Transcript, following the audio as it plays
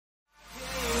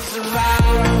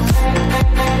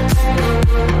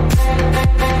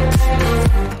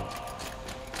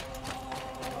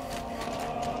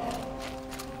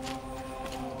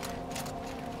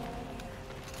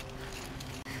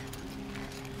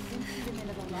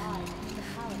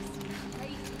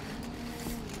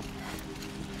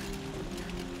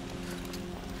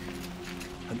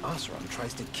An Oseram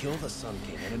tries to kill the Sun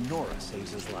King, and Nora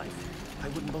saves his life. I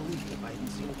wouldn't believe it if I hadn't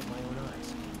seen it with my own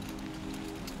eyes.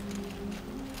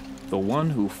 The one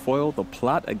who foiled the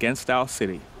plot against our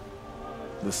city.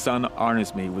 The sun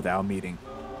honors me with our meeting.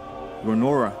 You're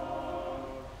Nora.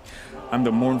 I'm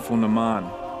the mournful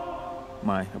Naman.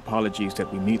 My apologies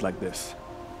that we meet like this.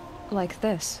 Like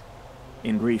this?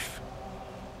 In grief.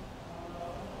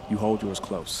 You hold yours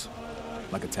close,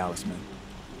 like a talisman.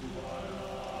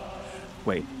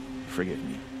 Wait, forgive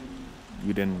me.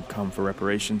 You didn't come for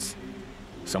reparations?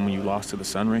 Someone you lost to the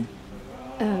Sun Ring?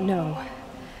 No.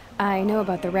 I know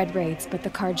about the Red Raids, but the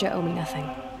Karja owe me nothing.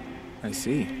 I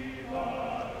see.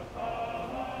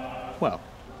 Well,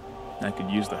 I could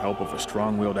use the help of a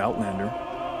strong-willed outlander.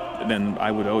 Then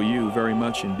I would owe you very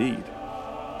much indeed.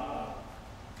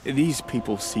 These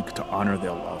people seek to honor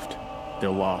their loved,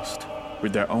 their lost,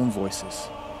 with their own voices,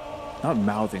 not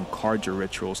mouthing Karja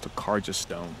rituals to Karja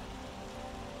stone.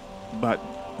 But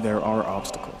there are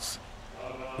obstacles.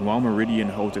 And while Meridian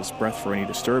holds its breath for any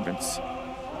disturbance,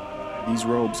 these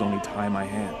robes only tie my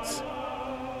hands.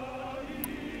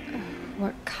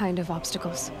 What kind of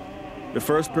obstacles? The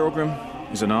first pilgrim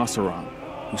is an Oseram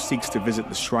who seeks to visit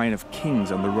the Shrine of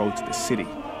Kings on the road to the city.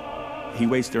 He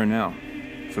waits there now,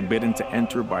 forbidden to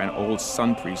enter by an old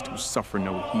sun priest who suffered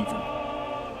no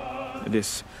heathen.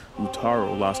 This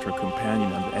Utaro lost her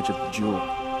companion on the edge of the jewel,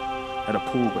 at a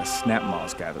pool where snap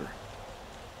moths gather.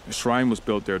 The shrine was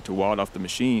built there to ward off the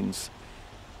machines,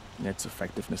 and its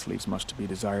effectiveness leaves much to be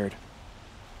desired.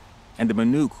 And the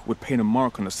Manuk would paint a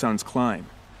mark on the sun's climb,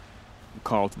 a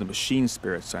call to the machine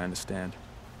spirits, I understand.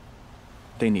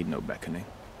 They need no beckoning.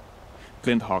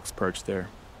 Glint hawks perch there,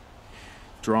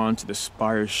 drawn to the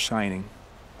spires shining.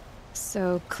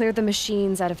 So clear the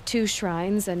machines out of 2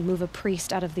 shrines and move a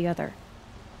priest out of the other.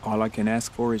 All I can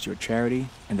ask for is your charity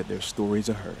and that their stories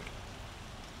are heard.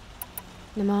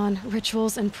 Naman,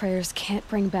 rituals and prayers can't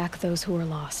bring back those who are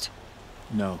lost.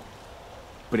 No,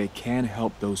 but it can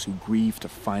help those who grieve to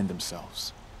find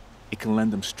themselves. It can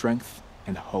lend them strength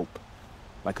and hope,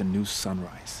 like a new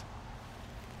sunrise.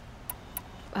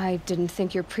 I didn't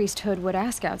think your priesthood would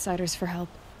ask outsiders for help.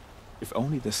 If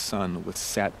only the sun would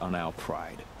set on our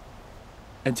pride.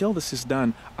 Until this is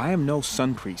done, I am no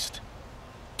sun priest.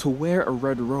 To wear a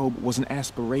red robe was an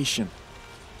aspiration.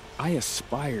 I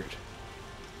aspired.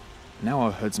 Now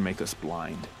our hoods make us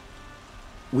blind.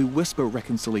 We whisper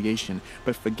reconciliation,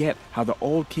 but forget how the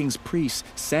old king's priests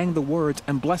sang the words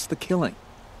and blessed the killing.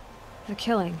 The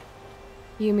killing?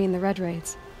 You mean the Red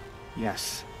Raids?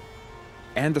 Yes.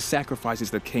 And the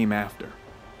sacrifices that came after.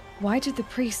 Why did the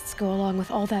priests go along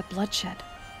with all that bloodshed?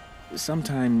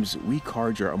 Sometimes we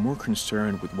Karja are more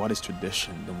concerned with what is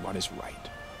tradition than what is right.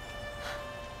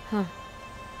 Huh.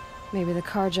 Maybe the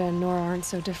Karja and Nora aren't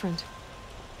so different.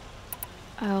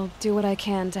 I'll do what I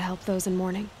can to help those in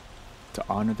mourning. To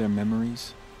honor their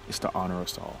memories is to honor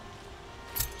us all.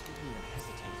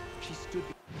 She stood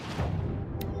the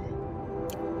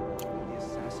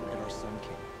assassin and our Sun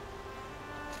King.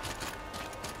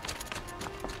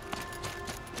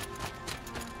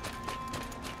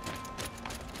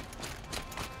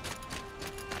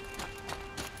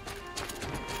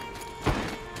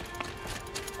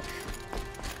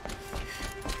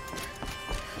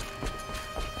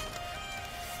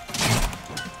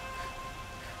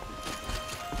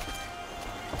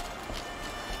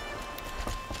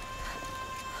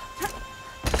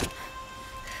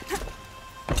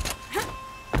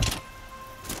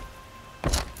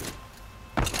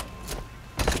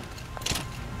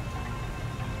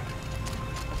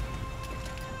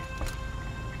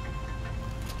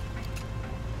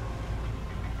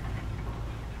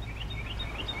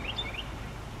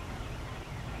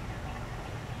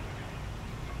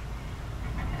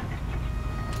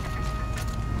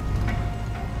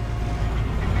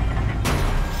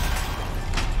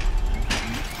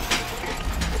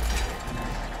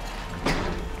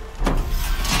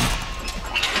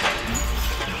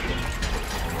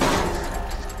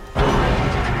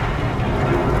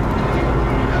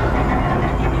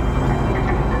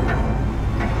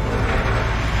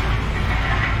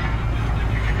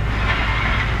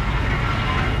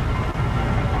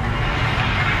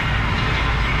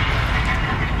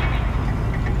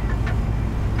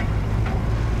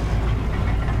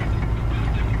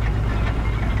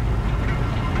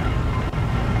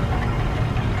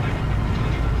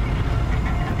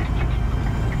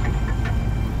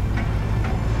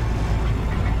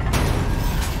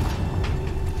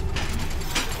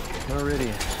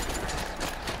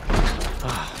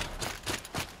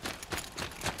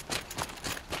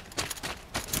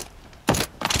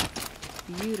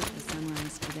 beautiful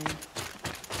sunrise today.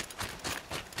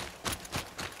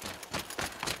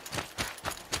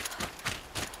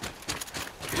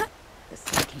 The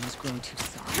Sun King's grown too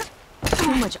soft.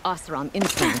 Too much Oseram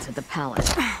influence at the palace.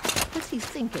 What's he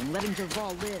thinking, letting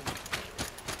Dervahl live?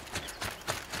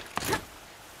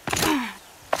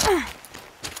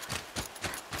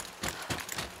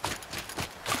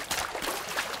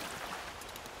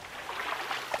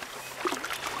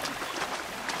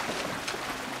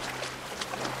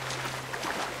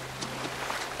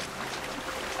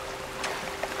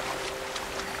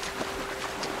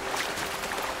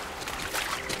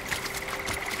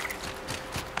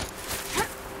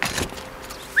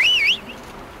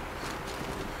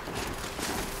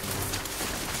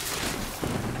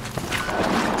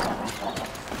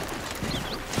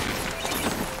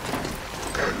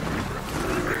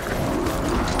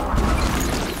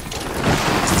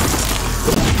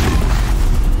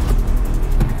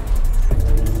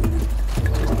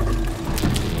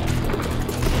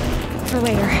 For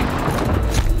later.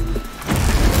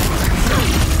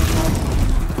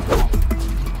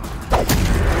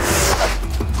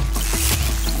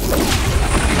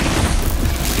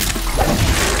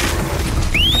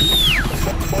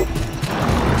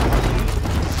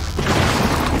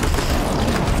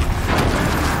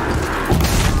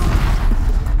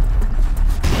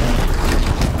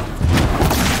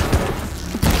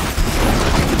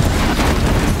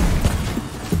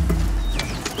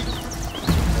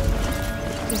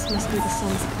 This must be the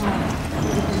sun's claw.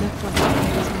 Maybe the neck one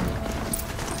of his mark.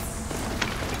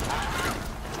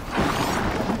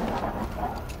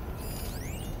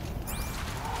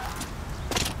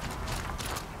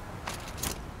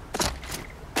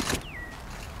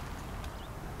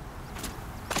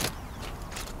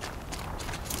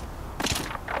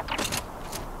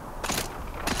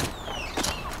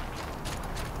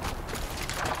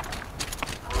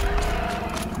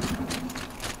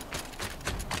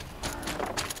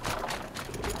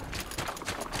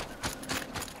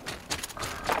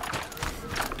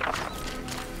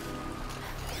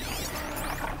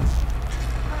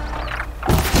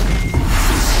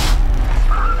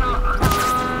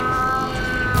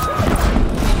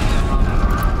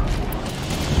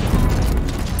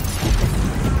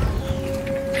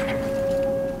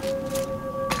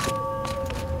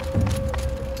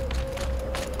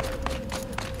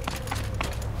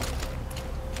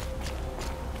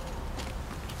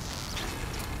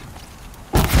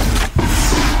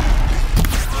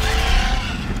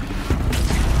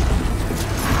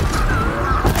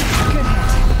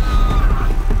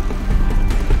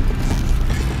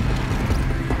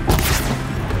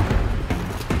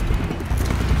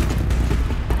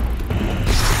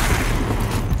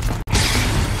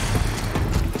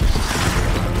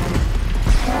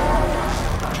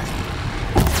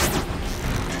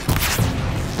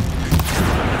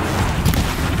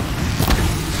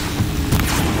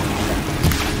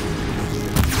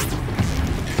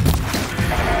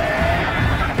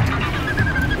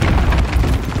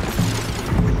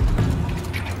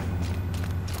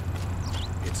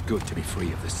 Good to be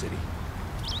free of the city.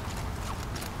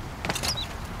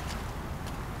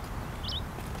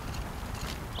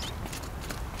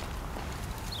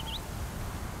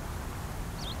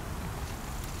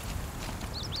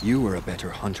 You are a better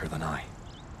hunter than I.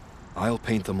 I'll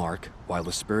paint the mark while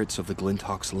the spirits of the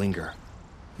Glinthawks linger.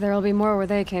 There'll be more where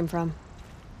they came from.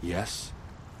 Yes,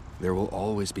 there will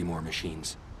always be more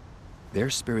machines. Their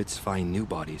spirits find new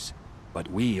bodies, but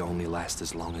we only last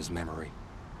as long as memory.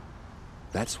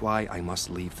 That's why I must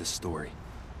leave this story.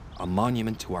 A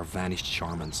monument to our vanished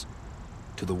shamans,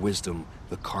 to the wisdom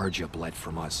the Karja bled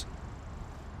from us.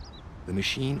 The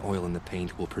machine oil in the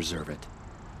paint will preserve it.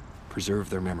 Preserve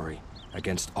their memory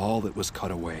against all that was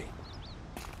cut away.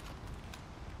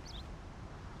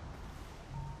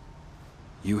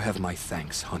 You have my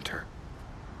thanks, Hunter.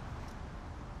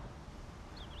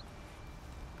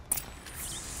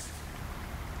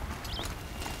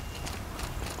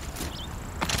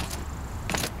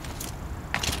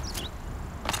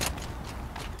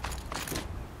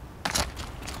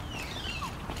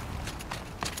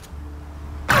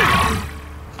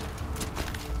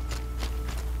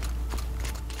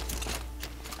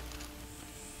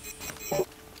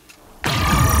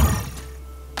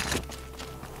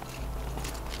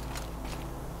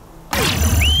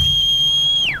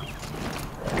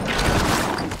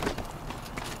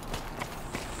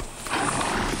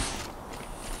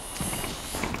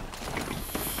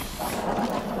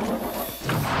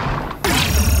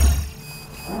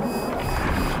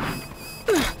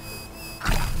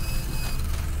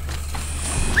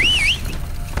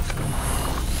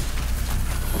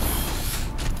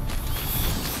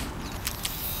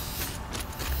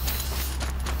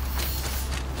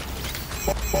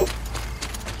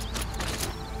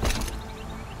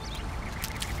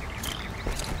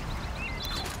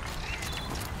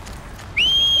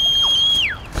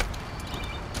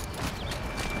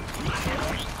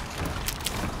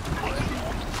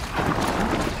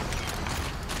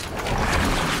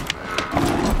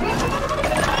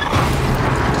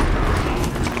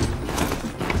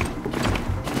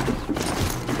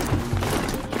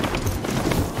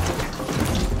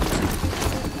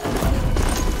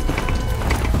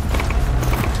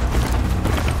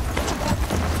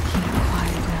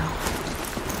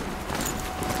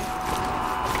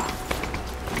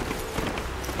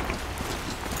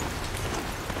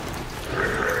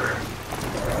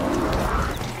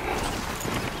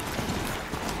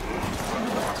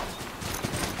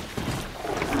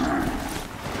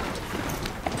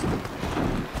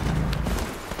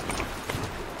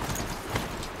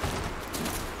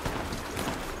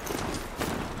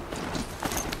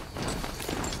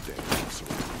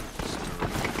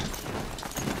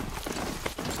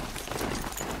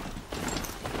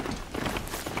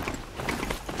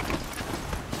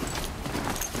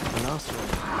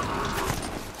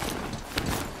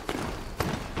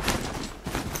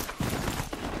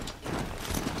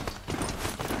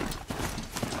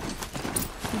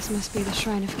 must be the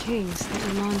Shrine of Kings that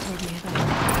Iman told me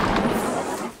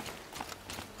about.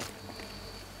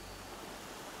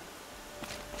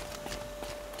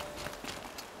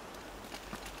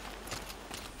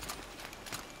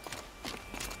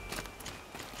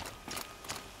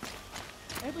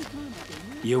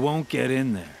 You won't get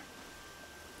in there.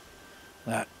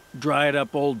 That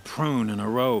dried-up old prune in a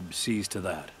robe sees to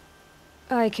that.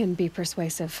 I can be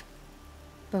persuasive.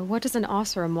 But what does an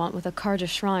Oseram want with a Karja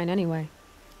shrine, anyway?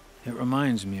 It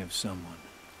reminds me of someone.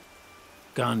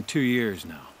 Gone 2 years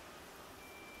now.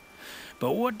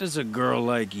 But what does a girl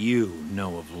like you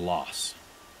know of loss?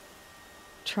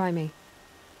 Try me.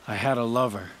 I had a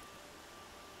lover.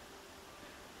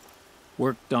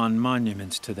 Worked on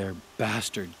monuments to their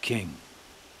bastard king.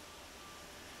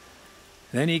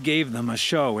 Then he gave them a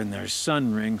show in their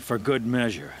sun ring for good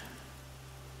measure.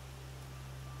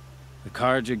 The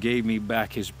Karja gave me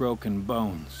back his broken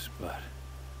bones, but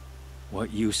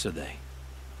what use are they?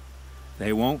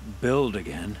 They won't build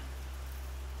again.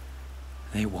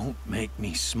 They won't make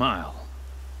me smile.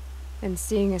 And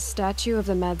seeing a statue of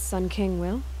the Mad Sun King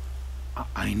will?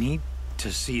 I need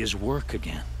to see his work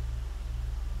again.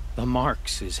 The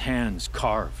marks his hands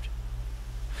carved.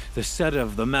 The set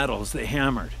of the metals they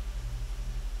hammered.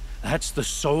 That's the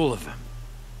soul of him.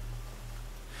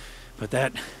 But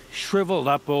that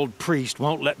shriveled-up old priest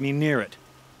won't let me near it.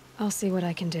 I'll see what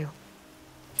I can do.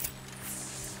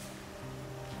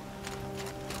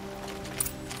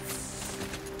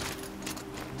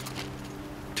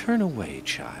 Turn away,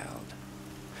 child.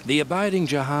 The abiding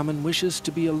Jahaman wishes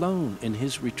to be alone in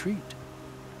his retreat.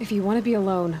 If you want to be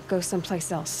alone, go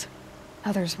someplace else.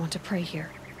 Others want to pray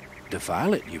here.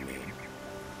 Defile it, you mean?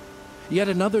 Yet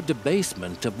another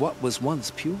debasement of what was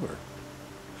once pure.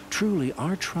 Truly,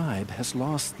 our tribe has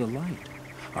lost the light.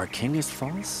 Our king is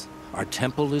false, our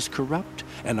temple is corrupt,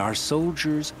 and our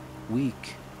soldiers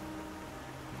weak.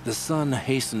 The sun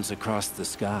hastens across the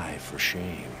sky for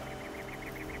shame.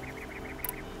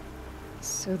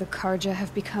 So the Karja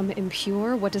have become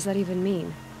impure? What does that even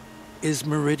mean? Is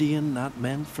Meridian not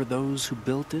meant for those who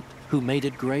built it, who made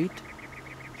it great?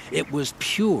 It was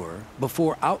pure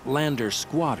before outlander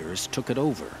squatters took it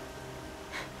over.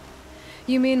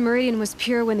 You mean Meridian was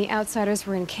pure when the outsiders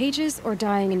were in cages or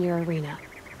dying in your arena?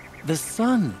 The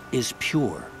sun is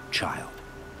pure, child.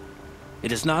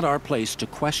 It is not our place to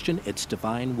question its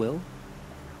divine will,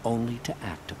 only to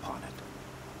act upon it.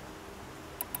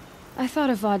 I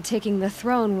thought Avad taking the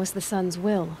throne was the sun's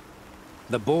will.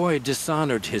 The boy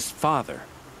dishonored his father,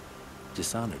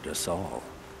 dishonored us all.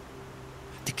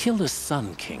 To kill the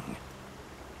Sun King.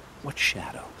 What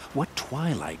shadow, what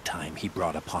twilight time he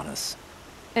brought upon us.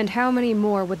 And how many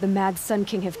more would the Mad Sun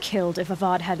King have killed if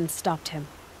Avad hadn't stopped him?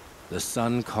 The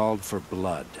sun called for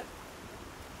blood.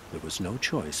 There was no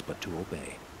choice but to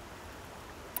obey.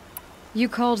 You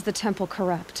called the temple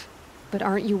corrupt, but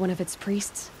aren't you one of its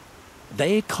priests?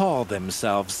 They call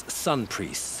themselves sun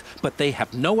priests, but they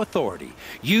have no authority.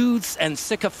 Youths and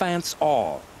sycophants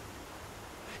all.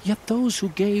 Yet those who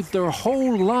gave their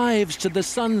whole lives to the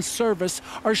sun's service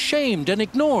are shamed and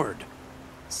ignored.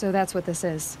 So that's what this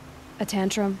is. A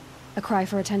tantrum? A cry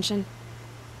for attention?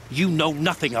 You know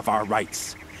nothing of our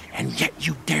rights, and yet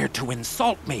you dare to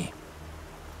insult me.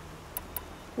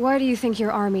 Why do you think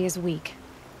your army is weak?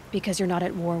 Because you're not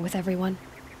at war with everyone?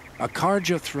 A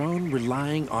Karja throne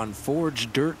relying on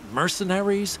forged dirt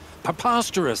mercenaries?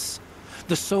 Preposterous!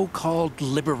 The so-called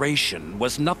liberation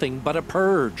was nothing but a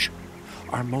purge.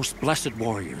 Our most blessed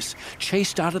warriors,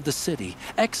 chased out of the city,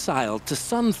 exiled to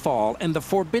Sunfall and the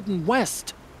Forbidden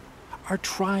West. Our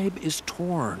tribe is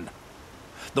torn.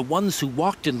 The ones who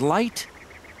walked in light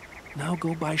now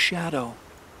go by shadow.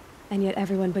 And yet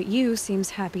everyone but you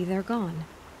seems happy they're gone.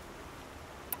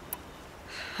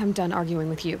 I'm done arguing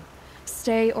with you.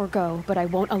 Stay or go, but I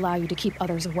won't allow you to keep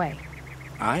others away.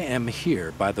 I am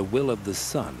here by the will of the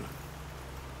sun.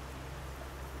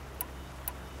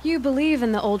 You believe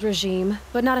in the old regime,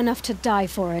 but not enough to die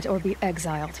for it or be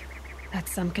exiled.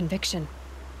 That's some conviction.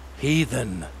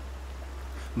 Heathen.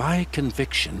 My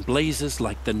conviction blazes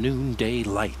like the noonday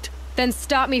light. Then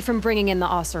stop me from bringing in the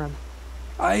Oseram.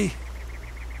 I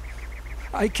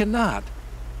cannot.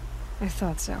 I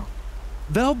thought so.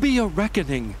 There'll be a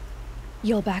reckoning.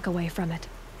 You'll back away from it.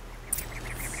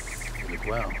 Did it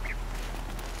well.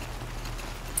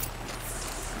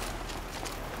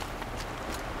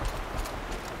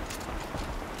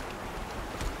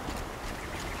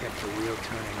 Kept the wheel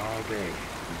turning all day.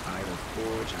 From idle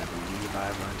forge, I believe I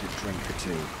learned a drink or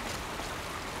two.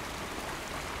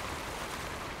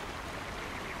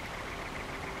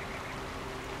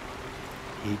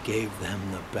 He gave them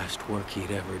the best work he'd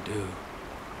ever do.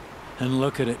 And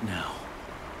look at it now.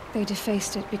 They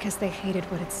defaced it because they hated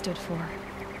what it stood for.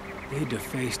 They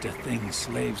defaced a thing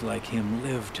slaves like him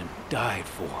lived and died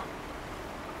for.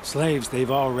 Slaves they've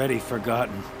already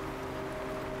forgotten.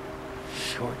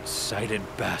 Short-sighted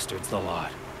bastards, the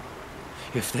lot.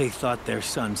 If they thought their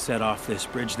son set off this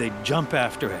bridge, they'd jump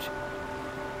after it.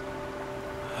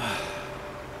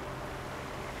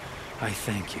 I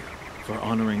thank you for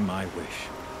honoring my wish.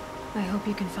 I hope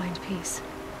you can find peace.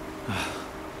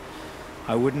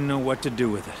 I wouldn't know what to do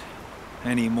with it,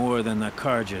 any more than the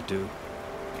Karja do.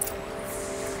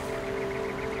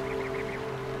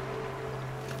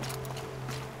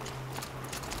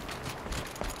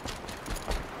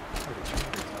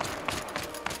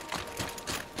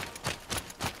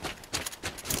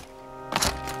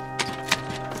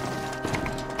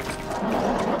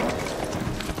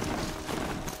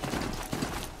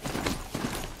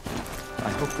 I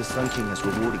hope the Sun King has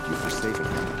rewarded you for saving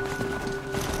him.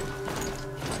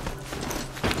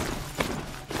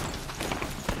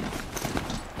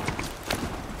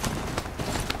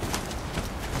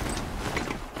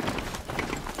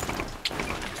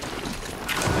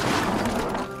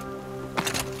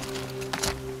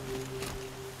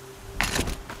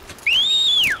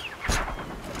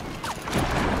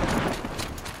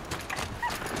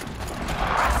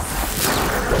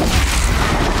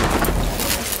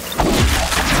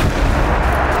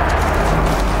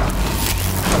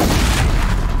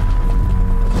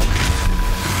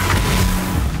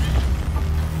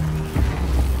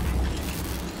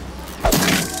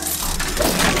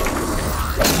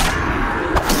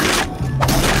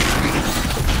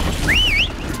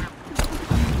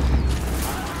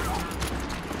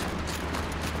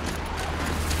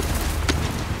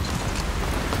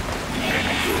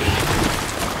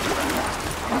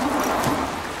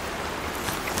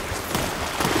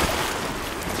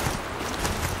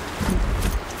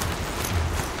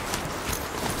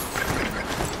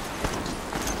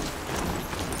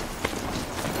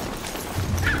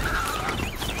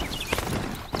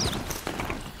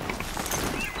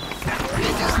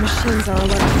 Machines are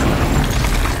alert.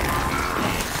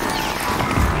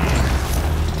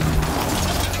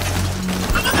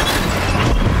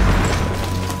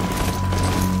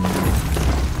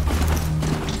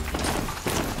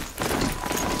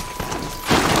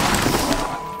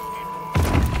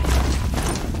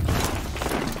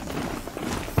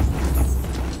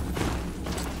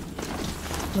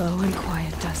 Low and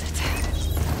quiet does it.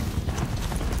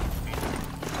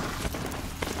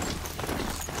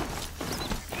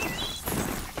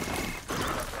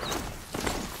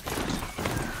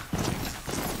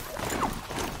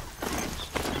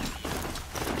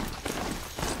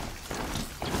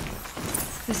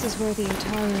 This is where the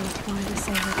Ataru wanted to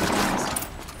say their goodbyes.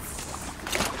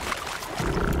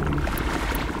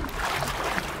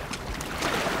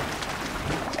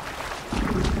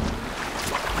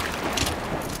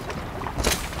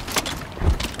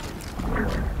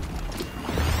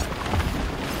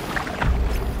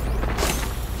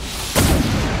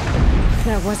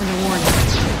 That wasn't a warning.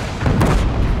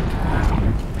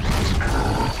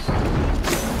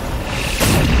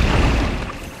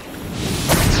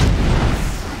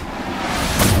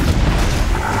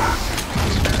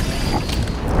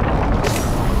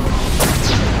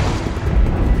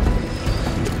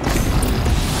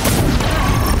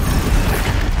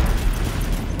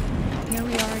 Here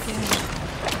we are again.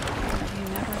 You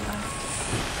never left.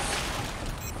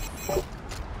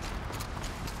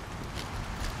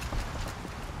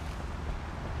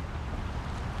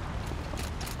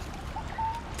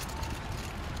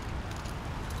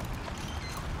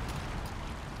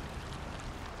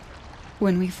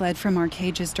 When we fled from our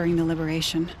cages during the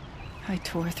liberation, I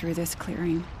tore through this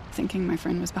clearing, thinking my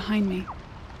friend was behind me.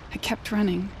 I kept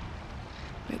running,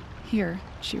 but here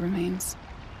she remains.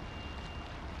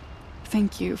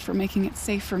 Thank you for making it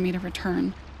safe for me to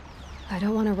return. I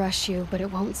don't want to rush you, but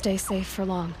it won't stay safe for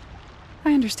long.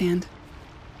 I understand.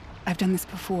 I've done this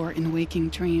before in waking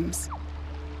dreams.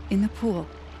 In the pool,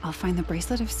 I'll find the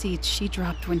bracelet of seeds she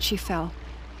dropped when she fell.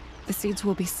 The seeds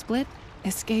will be split,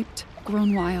 escaped,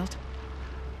 grown wild.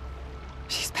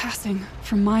 She's passing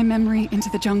from my memory into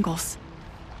the jungles.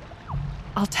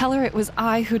 I'll tell her it was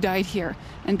I who died here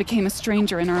and became a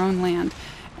stranger in our own land,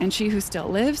 and she who still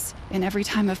lives in every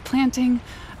time of planting,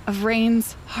 of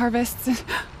rains, harvests, and...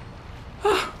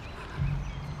 Oh,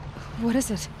 What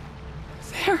is it?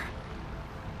 there.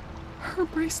 Her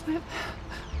bracelet.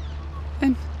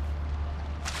 And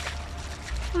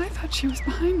I thought she was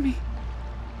behind me.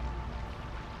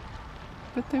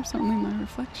 But there's only my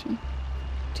reflection.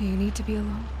 Do you need to be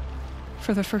alone?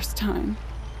 For the first time,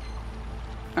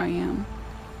 I am.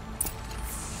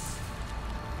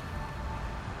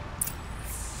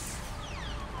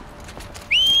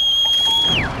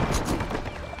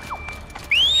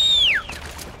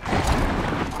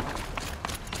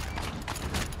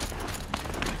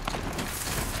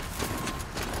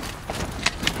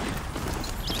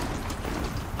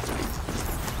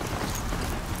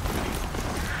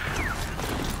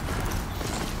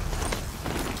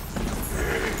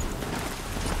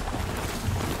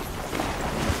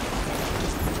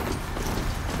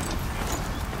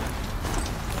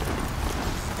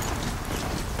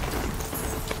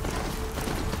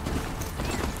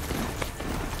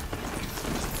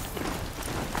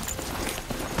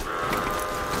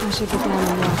 I should get down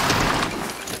and look.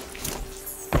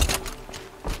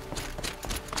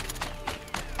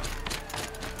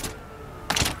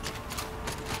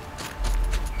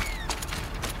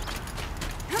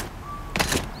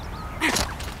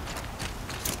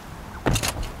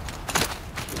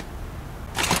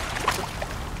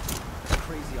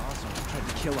 Crazy awesome tried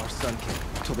to kill our Sun King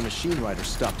until the machine rider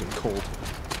stopped him cold.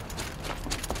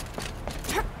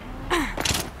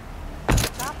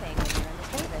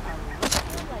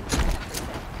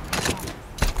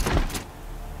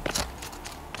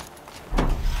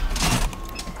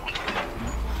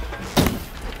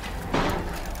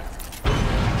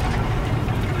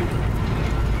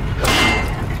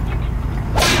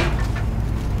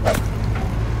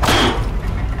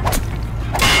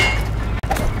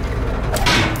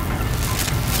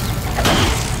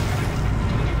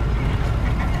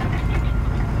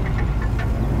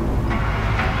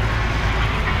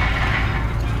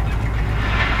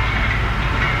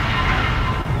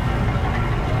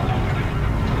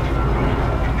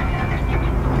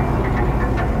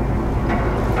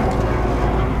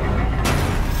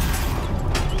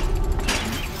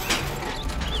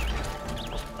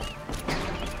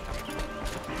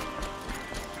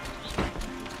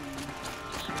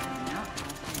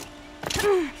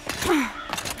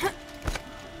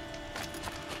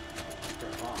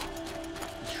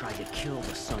 Tried to kill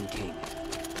the Sun King.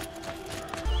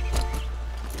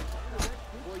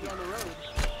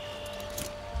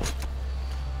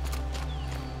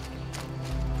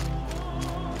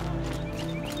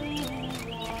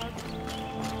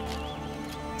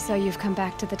 So you've come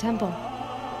back to the temple.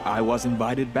 I was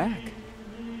invited back.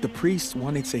 The priests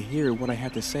wanted to hear what I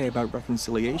had to say about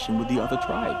reconciliation with the other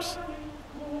tribes.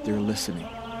 They're listening.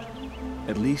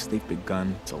 At least they've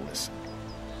begun to listen.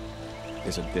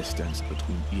 There's a distance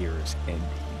between ears and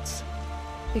deeds.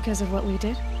 Because of what we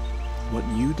did? What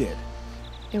you did.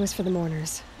 It was for the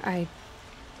mourners. I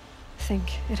think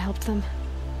it helped them.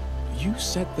 You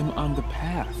set them on the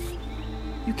path.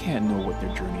 You can't know what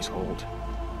their journeys hold.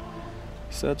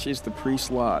 Such is the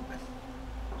priest's lot.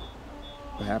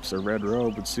 Perhaps a red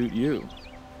robe would suit you.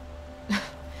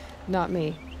 Not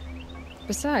me.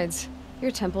 Besides,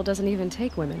 your temple doesn't even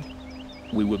take women.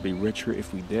 We would be richer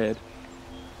if we did.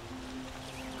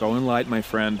 Go in light, my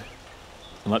friend,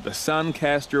 and let the sun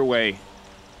cast your way.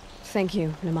 Thank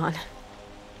you, Naman.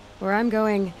 Where I'm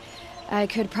going, I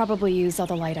could probably use all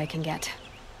the light I can get.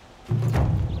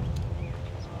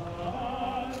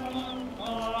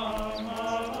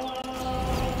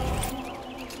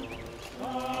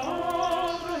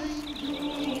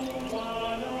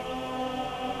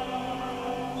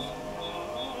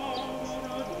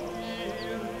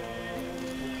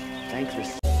 Thank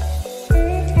the